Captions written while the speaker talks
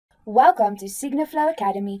Welcome to SigniFlow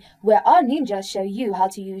Academy, where our ninjas show you how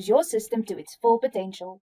to use your system to its full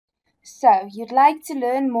potential. So, you'd like to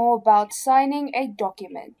learn more about signing a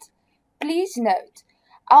document. Please note,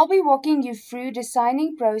 I'll be walking you through the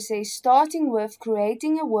signing process, starting with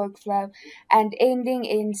creating a workflow and ending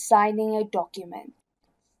in signing a document.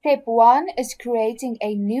 Step 1 is creating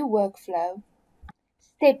a new workflow.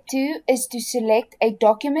 Step 2 is to select a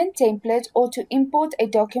document template or to import a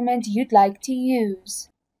document you'd like to use.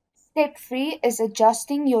 Step 3 is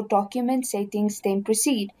adjusting your document settings, then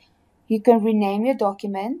proceed. You can rename your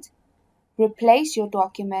document, replace your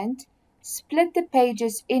document, split the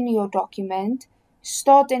pages in your document,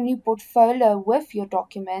 start a new portfolio with your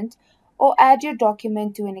document, or add your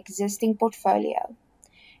document to an existing portfolio.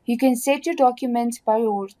 You can set your document's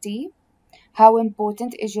priority, how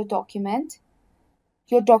important is your document's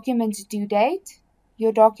due date,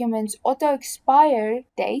 your document's auto-expire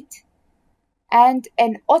date, and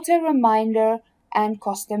an auto reminder and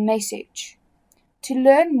custom message. To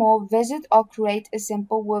learn more, visit or create a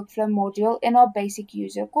simple workflow module in our basic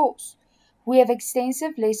user course. We have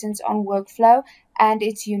extensive lessons on workflow and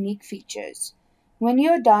its unique features. When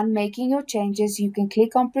you're done making your changes, you can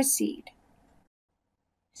click on proceed.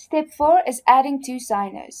 Step 4 is adding two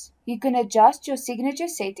signers. You can adjust your signature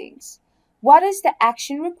settings. What is the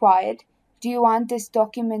action required? Do you want this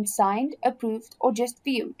document signed, approved, or just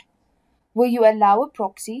viewed? Will you allow a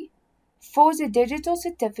proxy, force a digital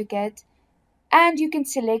certificate, and you can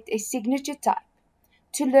select a signature type.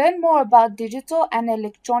 To learn more about digital and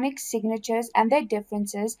electronic signatures and their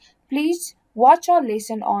differences, please watch our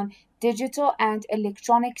lesson on digital and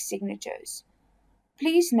electronic signatures.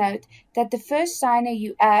 Please note that the first signer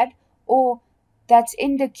you add or that's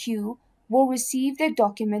in the queue will receive the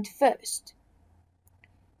document first.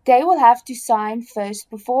 They will have to sign first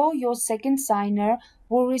before your second signer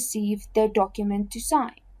will receive their document to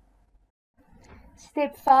sign.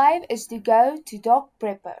 Step 5 is to go to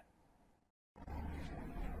DocPrepper.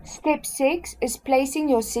 Step 6 is placing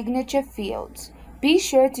your signature fields. Be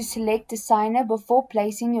sure to select the signer before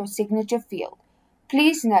placing your signature field.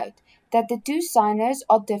 Please note that the two signers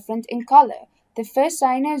are different in color. The first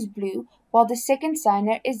signer is blue, while the second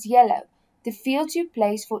signer is yellow. The fields you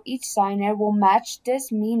place for each signer will match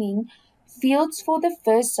this, meaning fields for the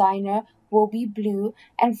first signer will be blue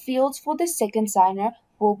and fields for the second signer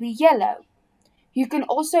will be yellow. You can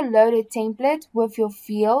also load a template with your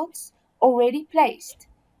fields already placed.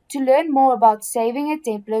 To learn more about saving a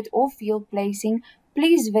template or field placing,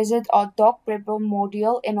 please visit our DocPrepper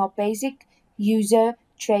module in our basic user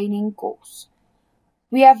training course.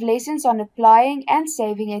 We have lessons on applying and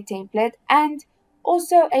saving a template and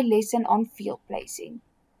also a lesson on field placing.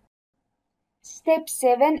 Step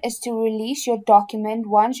 7 is to release your document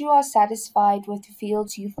once you are satisfied with the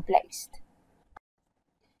fields you've placed.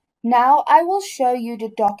 Now I will show you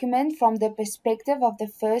the document from the perspective of the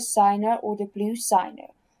first signer or the blue signer.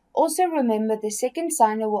 Also remember, the second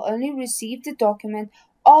signer will only receive the document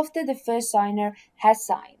after the first signer has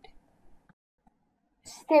signed.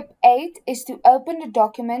 Step 8 is to open the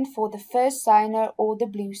document for the first signer or the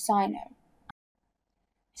blue signer.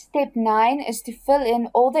 Step 9 is to fill in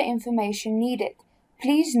all the information needed.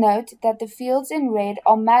 Please note that the fields in red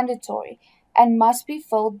are mandatory and must be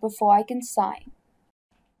filled before I can sign.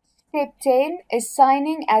 Step 10 is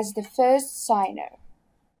signing as the first signer.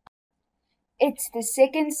 It's the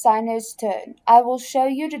second signer's turn. I will show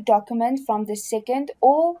you the document from the second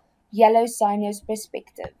or yellow signer's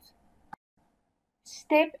perspective.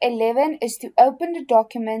 Step 11 is to open the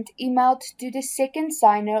document emailed to the second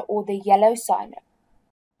signer or the yellow signer.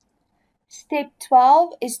 Step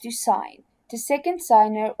 12 is to sign. The second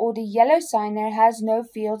signer or the yellow signer has no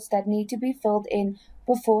fields that need to be filled in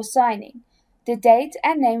before signing. The date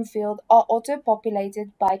and name field are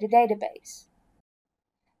auto-populated by the database.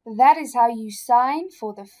 That is how you sign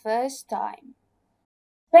for the first time.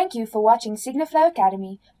 Thank you for watching SigniFlow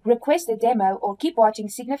Academy. Request a demo or keep watching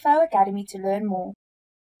SigniFlow Academy to learn more.